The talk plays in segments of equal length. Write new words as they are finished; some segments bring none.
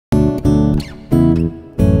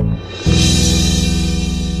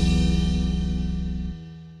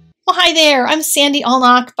Hi there, I'm Sandy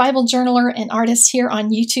Allnock, Bible journaler and artist here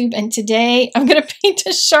on YouTube, and today I'm going to paint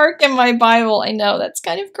a shark in my Bible. I know, that's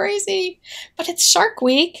kind of crazy, but it's Shark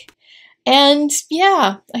Week, and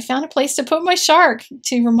yeah, I found a place to put my shark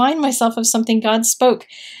to remind myself of something God spoke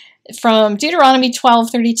from Deuteronomy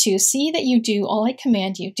 12:32. See that you do all I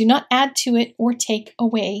command you. Do not add to it or take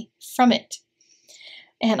away from it.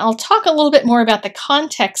 And I'll talk a little bit more about the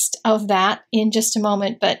context of that in just a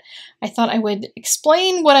moment, but I thought I would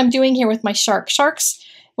explain what I'm doing here with my shark. Sharks,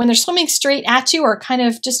 when they're swimming straight at you, are kind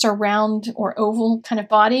of just a round or oval kind of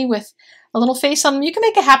body with a little face on them. You can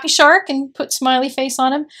make a happy shark and put smiley face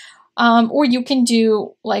on him, or you can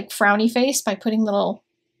do like frowny face by putting little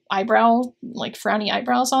like frowny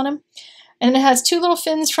eyebrows on him. And it has two little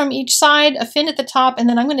fins from each side, a fin at the top, and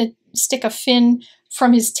then I'm going to stick a fin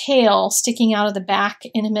from his tail sticking out of the back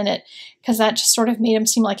in a minute, because that just sort of made him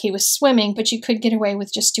seem like he was swimming, but you could get away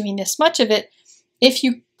with just doing this much of it if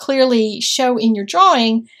you clearly show in your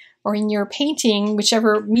drawing or in your painting,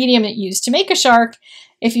 whichever medium it used to make a shark,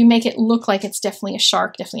 if you make it look like it's definitely a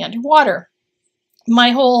shark, definitely underwater.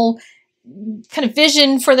 My whole kind of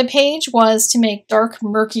vision for the page was to make dark,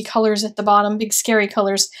 murky colors at the bottom, big, scary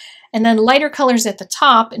colors, and then lighter colors at the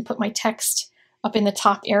top, and put my text up in the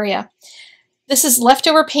top area. This is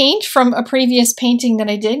leftover paint from a previous painting that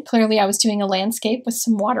I did. Clearly I was doing a landscape with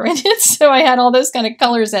some water in it, so I had all those kind of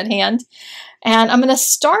colors at hand. And I'm going to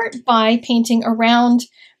start by painting around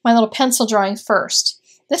my little pencil drawing first.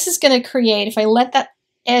 This is going to create, if I let that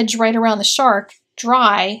edge right around the shark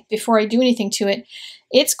dry before I do anything to it,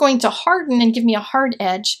 it's going to harden and give me a hard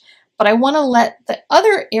edge, but I want to let the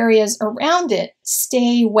other areas around it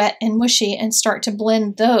stay wet and mushy and start to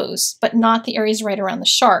blend those, but not the areas right around the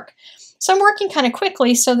shark. So I'm working kind of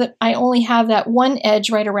quickly so that I only have that one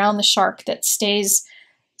edge right around the shark that stays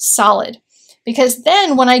solid. Because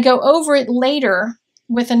then when I go over it later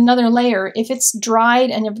with another layer, if it's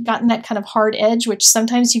dried and I've gotten that kind of hard edge, which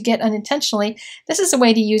sometimes you get unintentionally, this is a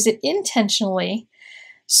way to use it intentionally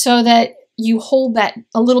so that you hold that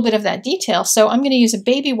a little bit of that detail. So I'm going to use a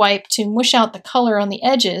baby wipe to mush out the color on the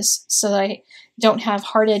edges so that I don't have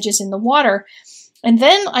hard edges in the water. And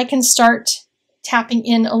then I can start tapping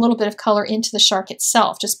in a little bit of color into the shark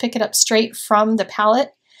itself. Just pick it up straight from the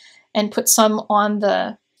palette and put some on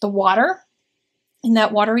the water, in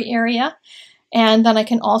that watery area. And then I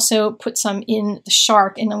can also put some in the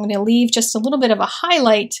shark, and I'm going to leave just a little bit of a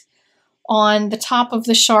highlight on the top of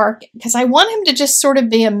the shark because I want him to just sort of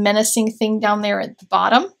be a menacing thing down there at the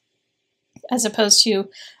bottom as opposed to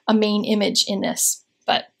a main image in this.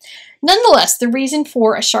 But nonetheless, the reason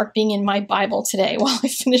for a shark being in my Bible today while I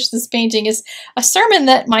finish this painting is a sermon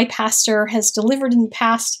that my pastor has delivered in the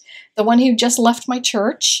past, the one who just left my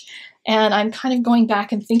church, and I'm kind of going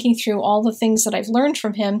back and thinking through all the things that I've learned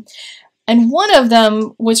from him. And one of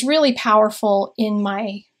them was really powerful in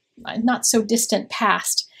my not so distant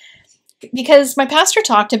past, because my pastor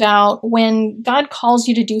talked about when God calls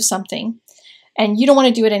you to do something and you don't want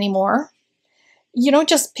to do it anymore, you don't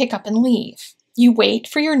just pick up and leave. You wait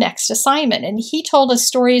for your next assignment. And he told us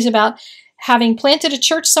stories about having planted a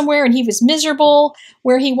church somewhere and he was miserable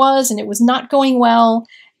where he was and it was not going well.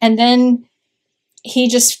 And then he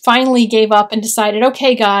just finally gave up and decided,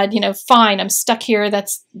 okay, God, fine, I'm stuck here.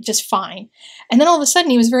 That's just fine. And then all of a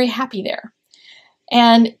sudden he was very happy there.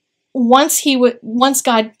 And once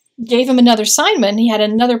God gave him another assignment, he had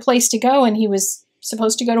another place to go and he was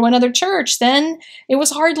supposed to go to another church, then it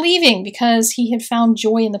was hard leaving because he had found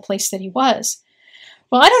joy in the place that he was.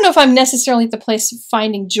 Well, I don't know if I'm necessarily at the place of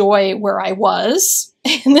finding joy where I was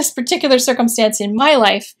in this particular circumstance in my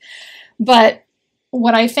life, but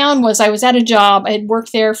what I found was I was at a job. I had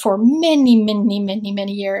worked there for many, many, many,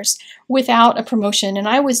 many years without a promotion, and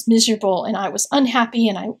I was miserable and I was unhappy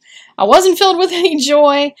and I wasn't filled with any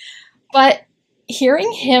joy. But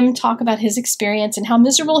hearing him talk about his experience and how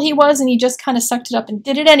miserable he was, and he just kind of sucked it up and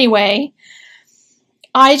did it anyway,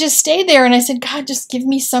 I just stayed there and I said, God, just give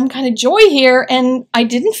me some kind of joy here. And I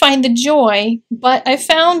didn't find the joy, but I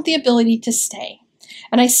found the ability to stay.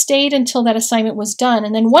 And I stayed until that assignment was done.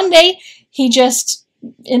 And then one day, he just,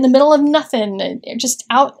 in the middle of nothing, just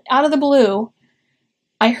out of the blue,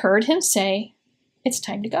 I heard him say, it's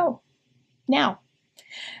time to go now.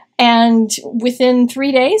 And within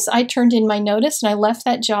 3 days, I turned in my notice and I left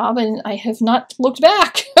that job and I have not looked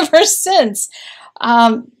back ever since.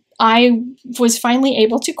 I was finally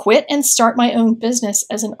able to quit and start my own business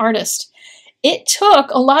as an artist. It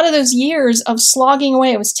took a lot of those years of slogging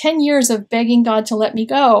away. It was 10 years of begging God to let me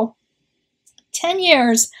go. 10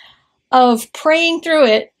 years of praying through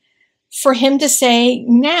it for him to say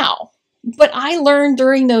now. But I learned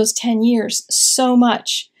during those 10 years so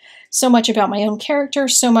much. so much about my own character,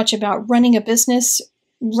 so much about running a business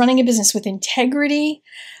with integrity.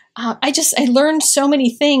 I learned so many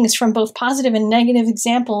things from both positive and negative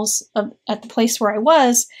examples at the place where I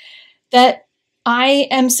was, that I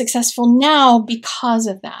am successful now because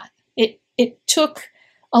of that. It took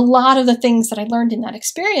a lot of the things that I learned in that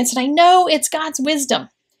experience, and I know it's God's wisdom,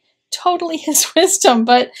 totally His wisdom,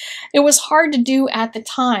 but it was hard to do at the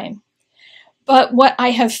time. But what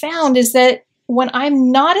I have found is that when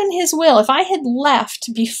I'm not in His will, if I had left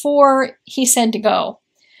before He said to go,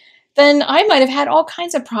 then I might have had all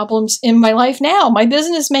kinds of problems in my life now. My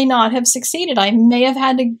business may not have succeeded. I may have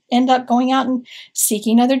had to end up going out and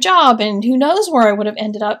seeking another job, and who knows where I would have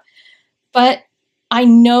ended up. But I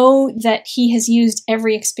know that He has used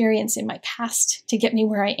every experience in my past to get me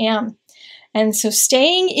where I am. And so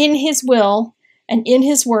staying in His will and in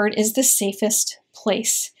His word is the safest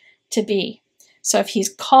place to be. So if He's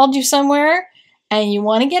called you somewhere and you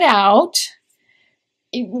want to get out,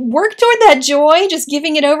 work toward that joy, just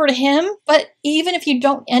giving it over to Him. But even if you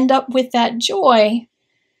don't end up with that joy,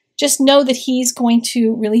 just know that He's going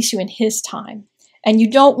to release you in His time. And you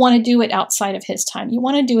don't want to do it outside of His time. You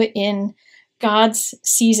want to do it in God's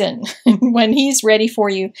season when He's ready for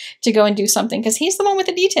you to go and do something, because He's the one with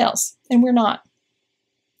the details and we're not.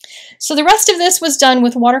 So the rest of this was done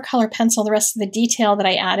with watercolor pencil, the rest of the detail that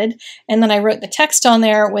I added, and then I wrote the text on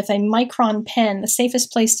there with a micron pen. The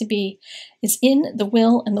safest place to be is in the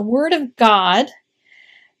will and the word of God.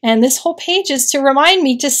 And this whole page is to remind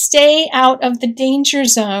me to stay out of the danger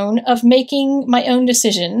zone of making my own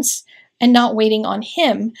decisions and not waiting on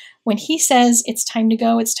Him. When He says it's time to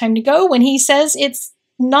go, it's time to go. When He says it's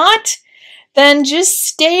not, then just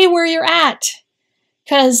stay where you're at,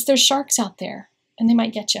 because there's sharks out there and they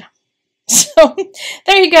might get you. So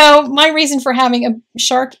there you go, my reason for having a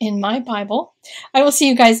shark in my Bible. I will see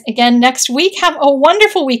you guys again next week. Have a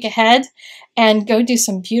wonderful week ahead, and go do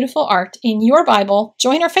some beautiful art in your Bible.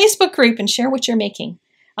 Join our Facebook group and share what you're making.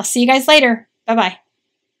 I'll see you guys later. Bye-bye.